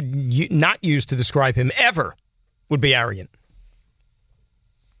I would not use to describe him ever would be arrogant.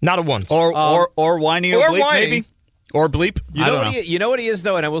 Not a once. Or whiny or bleep, whiny. maybe? Or bleep? You know what he is,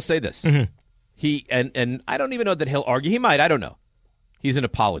 though, and I will say this. Mm-hmm. He and I don't even know that he'll argue. He might. I don't know. He's an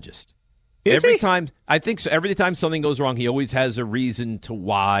apologist. Is every he? time I think so. Every time something goes wrong, he always has a reason to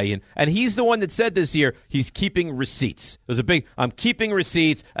why. And he's the one that said this year he's keeping receipts. There's a big I'm keeping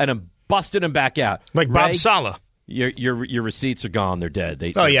receipts and I'm busting them back out. Like Ray, Bob Saleh. Your receipts are gone. They're dead.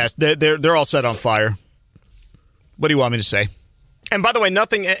 Yes, they're all set on fire. What do you want me to say? And by the way,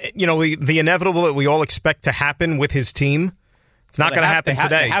 nothing. The inevitable that we all expect to happen with his team. It's not going to happen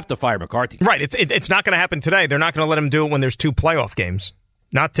today. They have to fire McCarthy. Right. It's not going to happen today. They're not going to let him do it when there's 2 playoff games.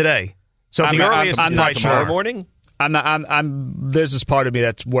 Not today. So the earliest I'm not tomorrow sure. Morning. There's this part of me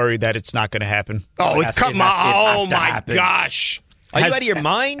that's worried that it's not going to happen. Oh, my gosh! Are you out of your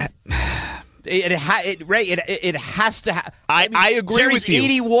mind? It has to happen. I agree with you.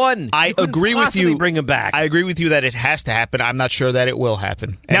 81. I agree with you. Bring him back. I agree with you that it has to happen. I'm not sure that it will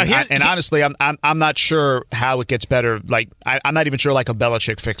happen. And honestly, I'm not sure how it gets better. Like I'm not even sure like a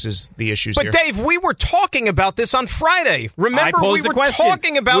Belichick fixes the issues. But here. Dave, we were talking about this on Friday. Remember, we were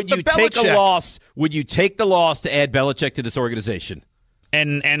talking about the Belichick. Would you take the loss to add Belichick to this organization?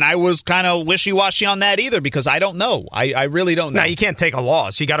 And I was kind of wishy-washy on that either because I don't know. I really don't know. No, you can't take a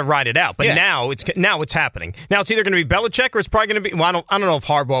loss. You got to ride it out. But now it's happening. Now it's either going to be Belichick or it's probably going to be. Well, I don't know if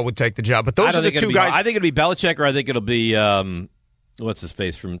Harbaugh would take the job. But those are the 2 guys. I think it'll be Belichick or I think it'll be what's his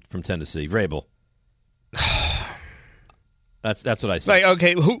face from Tennessee, Vrabel. That's what I say. Like,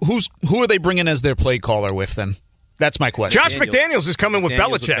 okay, who are they bringing as their play caller with them? That's my question. Josh McDaniels is coming with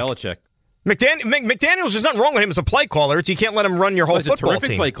Belichick. McDaniels, there's nothing wrong with him as a play caller. It's you can't let him run your whole football team. He's a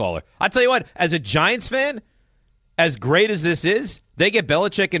terrific play caller. I'll tell you what, as a Giants fan, as great as this is, they get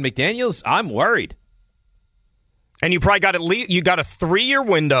Belichick and McDaniels, I'm worried. And you probably got a 3-year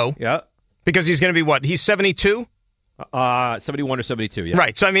window. Yeah. Because he's going to be what? He's 72? 71 or 72, yeah.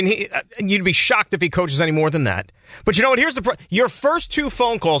 Right. So, I mean, you'd be shocked if he coaches any more than that. But you know what? Here's your first 2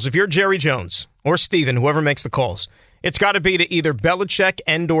 phone calls, if you're Jerry Jones or Steven, whoever makes the calls, it's got to be to either Belichick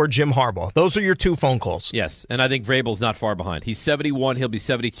and or Jim Harbaugh. Those are your 2 phone calls. Yes, and I think Vrabel's not far behind. He's 71. He'll be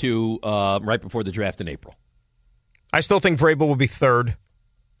 72 right before the draft in April. I still think Vrabel will be 3rd,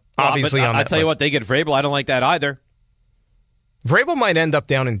 obviously, on that I'll tell you list. what, they get Vrabel. I don't like that either. Vrabel might end up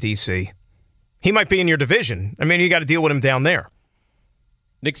down in D.C. He might be in your division. I mean, you got to deal with him down there.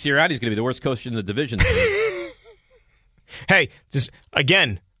 Nick Sirianni's going to be the worst coach in the division. Hey,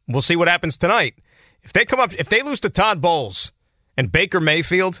 again, we'll see what happens tonight. If they lose to Todd Bowles and Baker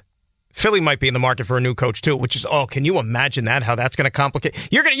Mayfield, Philly might be in the market for a new coach too. Which is, can you imagine that? How that's going to complicate?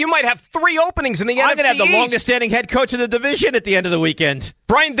 You might have 3 openings in the NFC I'm going to have the East. longest standing head coach of the division at the end of the weekend.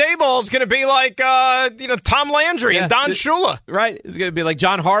 Brian Daboll's going to be like Tom Landry and Don Shula. Right, it's going to be like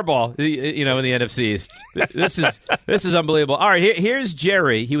John Harbaugh, in the NFC East. This is unbelievable. All right, here's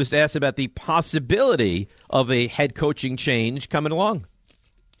Jerry. He was asked about the possibility of a head coaching change coming along.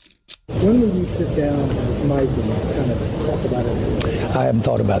 When will you sit down with Mike and kind of talk about it? I haven't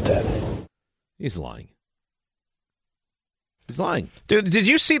thought about that. He's lying. He's lying. Dude, did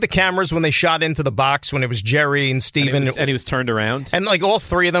you see the cameras when they shot into the box when it was Jerry and Steven? And he was turned around? And like all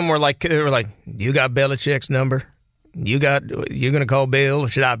three of them were like, you got Belichick's number? You're going to call Bill, or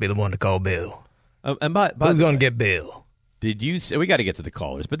should I be the one to call Bill? And by who's going to get Bill? Did you? We got to get to the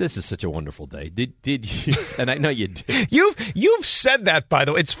callers, but this is such a wonderful day. Did you? And I know you did. You've said that, by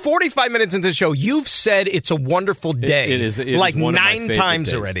the way. It's 45 minutes into the show. You've said it's a wonderful day. It is like is one 9 times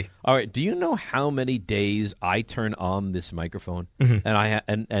days. already. All right. Do you know how many days I turn on this microphone and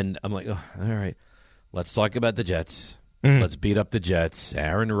I'm like, oh, all right, let's talk about the Jets. Let's beat up the Jets.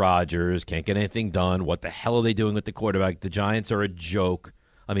 Aaron Rodgers can't get anything done. What the hell are they doing with the quarterback? The Giants are a joke.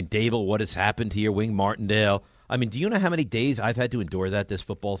 I mean, Dable, what has happened here? Wing Martindale. I mean, do you know how many days I've had to endure that this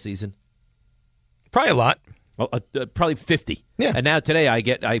football season? Probably a lot. Well, probably 50. Yeah. And now today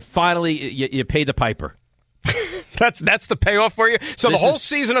I finally you pay the piper. That's the payoff for you. So the whole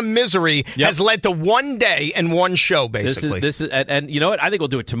season of misery has led to one day and one show, basically. This is and you know what? I think we'll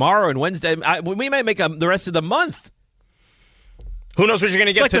do it tomorrow and Wednesday. We might make the rest of the month. Who knows what you're going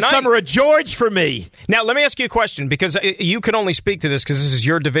to get like tonight? The summer of George for me. Now, let me ask you a question, because you can only speak to this because this is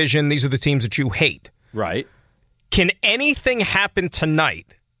your division. These are the teams that you hate. Right. Can anything happen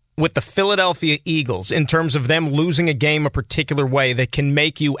tonight with the Philadelphia Eagles in terms of them losing a game a particular way that can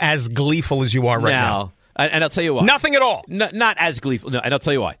make you as gleeful as you are right now? And I'll tell you why. Nothing at all. Not as gleeful. No, and I'll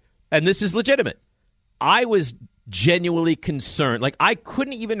tell you why. And this is legitimate. I was genuinely concerned. Like, I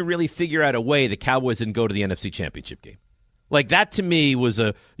couldn't even really figure out a way the Cowboys didn't go to the NFC Championship game. Like, that to me was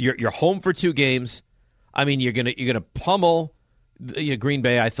you're home for 2 games. I mean, you're gonna pummel Green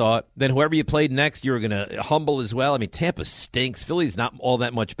Bay, I thought. Then whoever you played next, you were going to humble as well. I mean, Tampa stinks. Philly's not all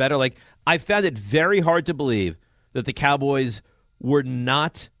that much better. Like, I found it very hard to believe that the Cowboys were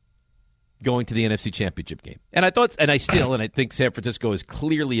not going to the NFC Championship game. And I thought, and I think San Francisco is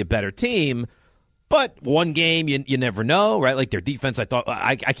clearly a better team. But one game, you never know, right? Like, their defense, I thought,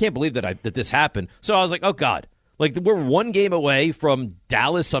 I can't believe that this happened. So I was like, oh, God. Like, we're one game away from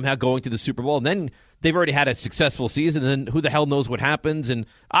Dallas somehow going to the Super Bowl, and then they've already had a successful season, and then who the hell knows what happens? And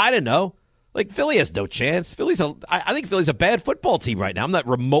I don't know. Like, Philly has no chance. I think Philly's a bad football team right now. I'm not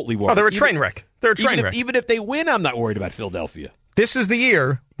remotely worried. Oh, they're a train wreck. They're a train wreck. Even if they win, I'm not worried about Philadelphia. This is the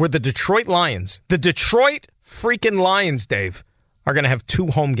year where the Detroit freaking Lions, Dave, are going to have 2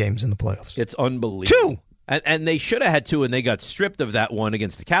 home games in the playoffs. It's unbelievable. 2! And they should have had 2, and they got stripped of that one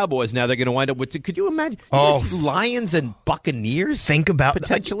against the Cowboys. Now they're going to wind up with 2. Could you imagine? Lions and Buccaneers? Think about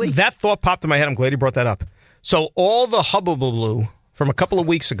potentially. That thought popped in my head. I'm glad you brought that up. So all the hubbubaloo from a couple of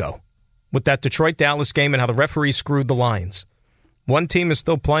weeks ago with that Detroit-Dallas game and how the referee screwed the Lions. One team is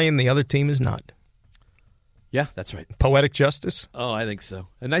still playing, the other team is not. Yeah, that's right. Poetic justice? Oh, I think so.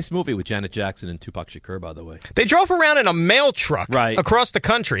 A nice movie with Janet Jackson and Tupac Shakur, by the way. They drove around in a mail truck right. across the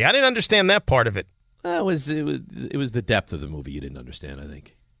country. I didn't understand that part of it. It was the depth of the movie you didn't understand, I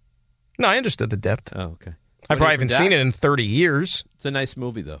think. No, I understood the depth. Oh, okay. I probably haven't seen it in 30 years. It's a nice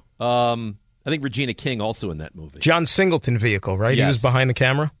movie, though. I think Regina King also in that movie. John Singleton vehicle, right? Yes. He was behind the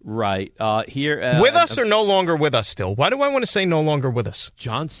camera? Right. Here, with us or no longer with us still? Why do I want to say no longer with us?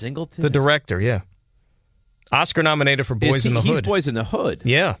 John Singleton? The director, yeah. Oscar nominated for Boys in the Hood. He's Boys in the Hood.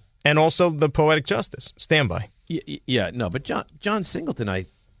 Yeah. And also the Poetic Justice. Standby. Yeah, no, but John Singleton,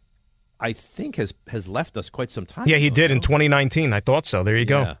 I think has left us quite some time. Yeah, he did in 2019. I thought so. There you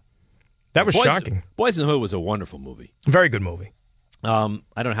go. That was shocking. Boys in the Hood was a wonderful movie. Very good movie. I don't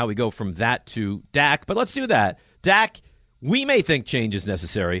know how we go from that to Dak, but let's do that. Dak, we may think change is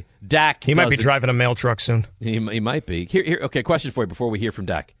necessary. Dak, he might be driving a mail truck soon. He might be. Here. Okay, question for you before we hear from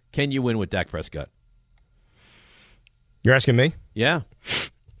Dak. Can you win with Dak Prescott? You're asking me? Yeah.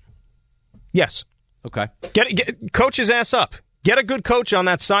 Yes. Okay. Get coach his ass up. Get a good coach on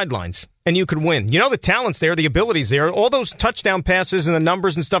that sidelines, and you could win. You know the talent's there, the ability's there. All those touchdown passes and the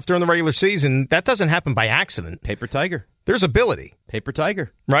numbers and stuff during the regular season, that doesn't happen by accident. Paper tiger. There's ability. Paper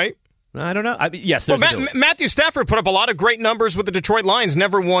tiger. Right? I don't know. Yes, well, Matthew Stafford put up a lot of great numbers with the Detroit Lions,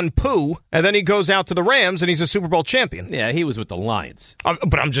 never won poo, and then he goes out to the Rams, and he's a Super Bowl champion. Yeah, he was with the Lions.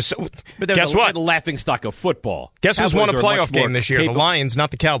 But I'm just... But guess what? The laughing-stock of football. Guess who's won a playoff game this year? The Lions,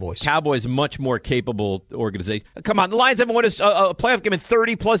 not the Cowboys. Cowboys, much more capable organization. Come on, the Lions haven't won a playoff game in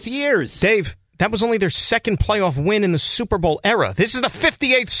 30-plus years. Dave, that was only their second playoff win in the Super Bowl era. This is the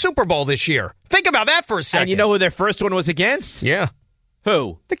 58th Super Bowl this year. Think about that for a second. And you know who their first one was against? Yeah.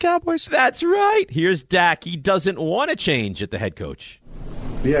 Who? The Cowboys. That's right. Here's Dak. He doesn't want to change at the head coach.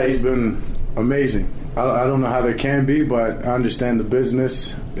 Yeah, he's been amazing. I don't know how there can be, but I understand the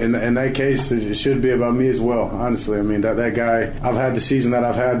business. In that case, it should be about me as well, honestly. I mean, that guy, I've had the season that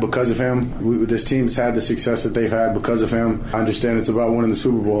I've had because of him. This team's had the success that they've had because of him. I understand it's about winning the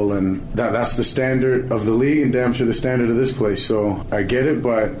Super Bowl, and that's the standard of the league and damn sure the standard of this place. So I get it,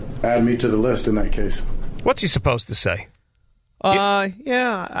 but add me to the list in that case. What's he supposed to say? I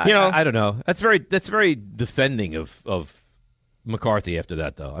don't know. That's very defending of McCarthy after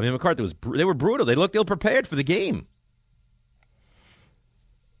that, though. I mean, McCarthy they were brutal. They looked ill-prepared for the game.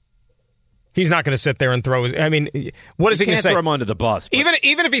 He's not going to sit there and throw his... I mean, what is he going to say? Throw him under the bus. But.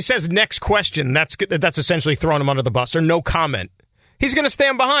 Even if he says next question, that's essentially throwing him under the bus or no comment. He's going to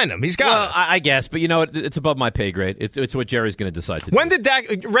stand behind him. He's got it. I guess, but you know what? It's above my pay grade. It's what Jerry's going to decide to do. When did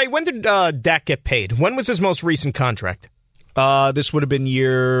Dak get paid? When was his most recent contract? This would have been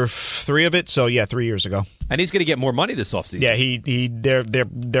year 3 of it, so 3 years ago. And he's going to get more money this offseason. Yeah,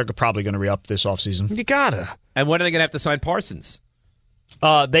 they're probably going to re-up this offseason. You gotta. And when are they going to have to sign Parsons?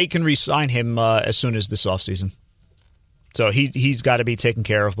 They can re-sign him as soon as this offseason. So he's got to be taken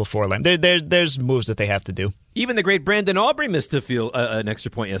care of before Lamb. There's moves that they have to do. Even the great Brandon Aubrey missed an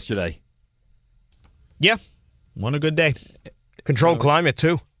extra point yesterday. Yeah, won a good day. Controlled climate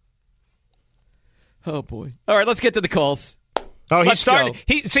too. Oh boy! All right, let's get to the calls. Oh, he's starting.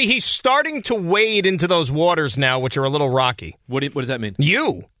 He's starting to wade into those waters now, which are a little rocky. What does that mean?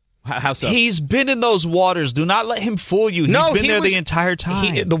 You. How so? He's been in those waters. Do not let him fool you. He's been there the entire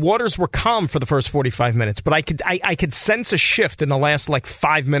time. The waters were calm for the first 45 minutes, but I could sense a shift in the last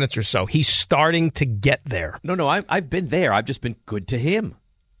 5 minutes or so. He's starting to get there. No, I've been there. I've just been good to him.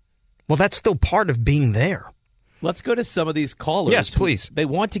 Well, that's still part of being there. Let's go to some of these callers. Yes, please. They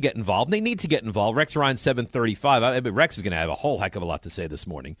want to get involved. They need to get involved. Rex Ryan, 735. Rex is going to have a whole heck of a lot to say this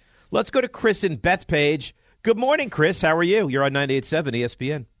morning. Let's go to Chris in Bethpage. Good morning, Chris. How are you? You're on 98.7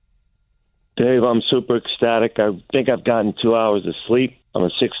 ESPN. Dave, I'm super ecstatic. I think I've gotten 2 hours of sleep. I'm a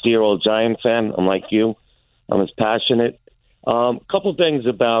 60-year-old Giant fan. I'm like you. I'm as passionate. Couple things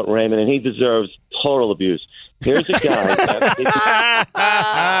about Raymond, and he deserves total abuse. Here's a guy. Let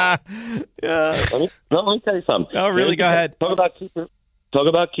me tell you something. Oh, really? Go ahead. Talk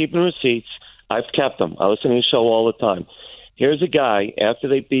about keeping receipts. I've kept them. I listen to your show all the time. Here's a guy, after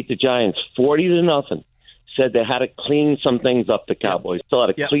they beat the Giants 40-0, said they had to clean some things up, the Cowboys. Still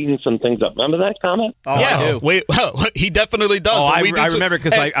had to clean some things up. Remember that comment? Oh, yeah. I do. Wait, he definitely does. Oh, I remember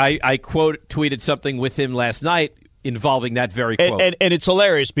because I quote tweeted something with him last night involving that very quote. And it's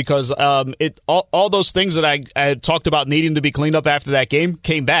hilarious because all those things that I had talked about needing to be cleaned up after that game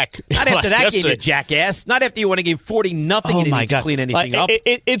came back. Not after that game, you jackass. Not after you won a game 40-0 and you didn't clean anything up.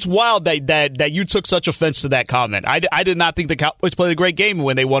 It's wild that you took such offense to that comment. I did not think the Cowboys played a great game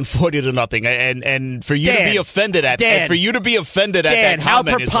when they won 40-0. And for you to be offended at that comment is hilarious. How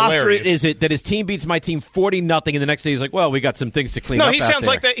preposterous is it that his team beats my team 40-0 and the next day he's like, well, we got some things to clean up. No, he sounds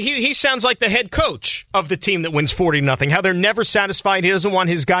like he sounds like the head coach of the team that wins 40-0. How they're never satisfied. He doesn't want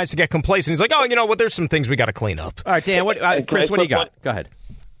his guys to get complacent. He's like, oh, you know what? There's some things we got to clean up. All right, Dan. Chris, what do you got? Go ahead.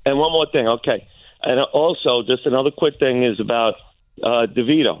 And one more thing, okay. And also, just another quick thing is about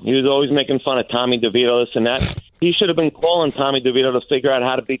DeVito. He was always making fun of Tommy DeVito, this and that. He should have been calling Tommy DeVito to figure out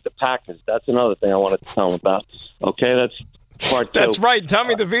how to beat the Packers. That's another thing I wanted to tell him about. Okay, that's part 2. That's right.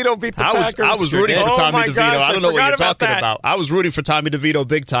 Tommy DeVito beat the Packers. I was rooting for Tommy DeVito. I don't know what you're talking about. I was rooting for Tommy DeVito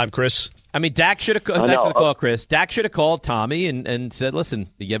big time, Chris. I mean, Dak should have called Chris. Dak should have called Tommy and said, "Listen,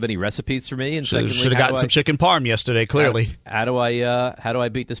 do you have any recipes for me?" And should have gotten some chicken parm yesterday. Clearly, how do I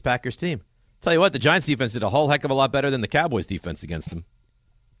beat this Packers team? Tell you what, the Giants defense did a whole heck of a lot better than the Cowboys defense against them.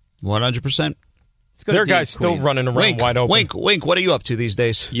 100%. Their guys still running around wide open. Wink. What are you up to these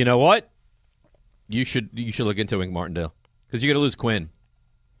days? You know what? You should look into Wink Martindale because you're going to lose Quinn.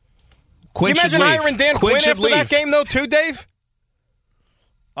 Can you imagine hiring Dan Quinn after that game, though, too, Dave?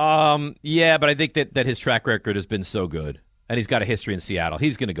 Yeah, but I think that his track record has been so good, and he's got a history in Seattle.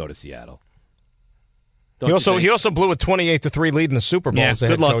 He's going to go to Seattle. He also blew a 28-3 lead in the Super Bowl as a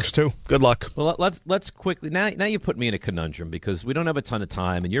head coach too. Good luck. Well, let's quickly now you put me in a conundrum because we don't have a ton of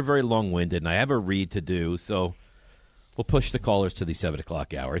time, and you're very long-winded, and I have a read to do, so we'll push the callers to the 7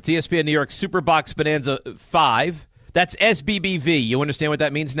 o'clock hour. It's ESPN New York Superbox Bonanza 5. That's SBBV. You understand what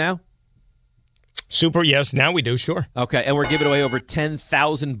that means now? Super, yes, now we do, sure. Okay, and we're giving away over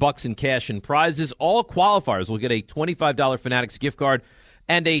 $10,000 in cash and prizes. All qualifiers will get a $25 Fanatics gift card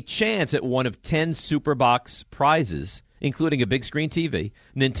and a chance at one of 10 Superbox prizes, including a big screen TV,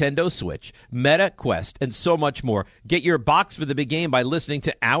 Nintendo Switch, Meta Quest, and so much more. Get your box for the big game by listening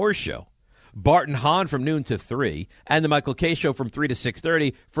to our show, Bart and Hahn from noon to 3, and the Michael K. Show from 3 to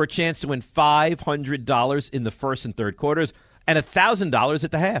 6:30 for a chance to win $500 in the first and third quarters and $1,000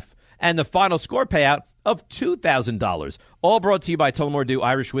 at the half. and the final score payout of $2,000. All brought to you by Tullamore Dew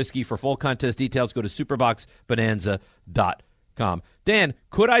Irish Whiskey. For full contest details, go to superboxbonanza.com. Dan,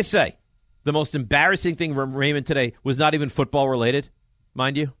 could I say the most embarrassing thing from Raymond today was not even football related,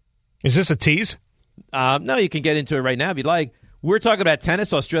 mind you? Is this a tease? No, you can get into it right now if you'd like. We're talking about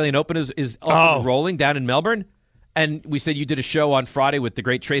tennis. Australian Open is up and rolling down in Melbourne. And we said you did a show on Friday with the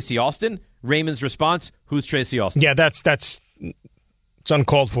great Tracy Austin. Raymond's response, who's Tracy Austin? Yeah, it's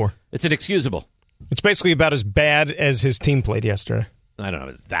uncalled for. It's inexcusable. It's basically about as bad as his team played yesterday. I don't know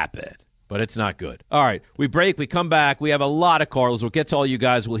if it's that bad, but it's not good. All right, we break, we come back. We have a lot of calls. We'll get to all you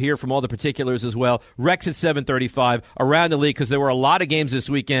guys. We'll hear from all the particulars as well. Rex at 7:35 around the league because there were a lot of games this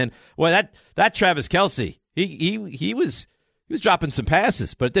weekend. Well, that Travis Kelce, he was dropping some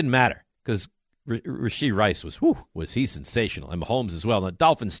passes, but it didn't matter because Rashee Rice was he sensational, and Mahomes as well. And the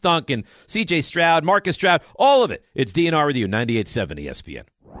Dolphins stunk, and C.J. Stroud, Marcus Stroud, all of it. It's DNR with you, 98.7 ESPN.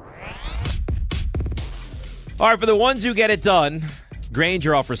 All right, for the ones who get it done,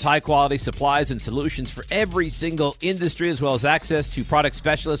 Grainger offers high-quality supplies and solutions for every single industry, as well as access to product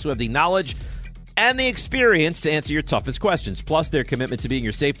specialists who have the knowledge and the experience to answer your toughest questions. Plus, their commitment to being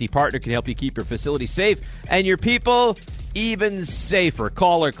your safety partner can help you keep your facility safe and your people even safer.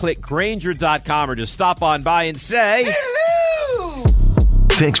 Call or click Grainger.com or just stop on by and say hello.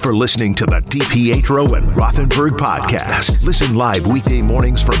 Thanks for listening to the DiPietro and Rothenberg podcast. Listen live weekday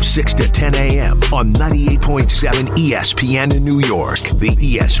mornings from 6 to 10 a.m. on 98.7 ESPN in New York, the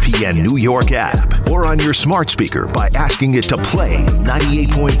ESPN New York app, or on your smart speaker by asking it to play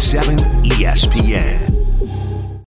 98.7 ESPN.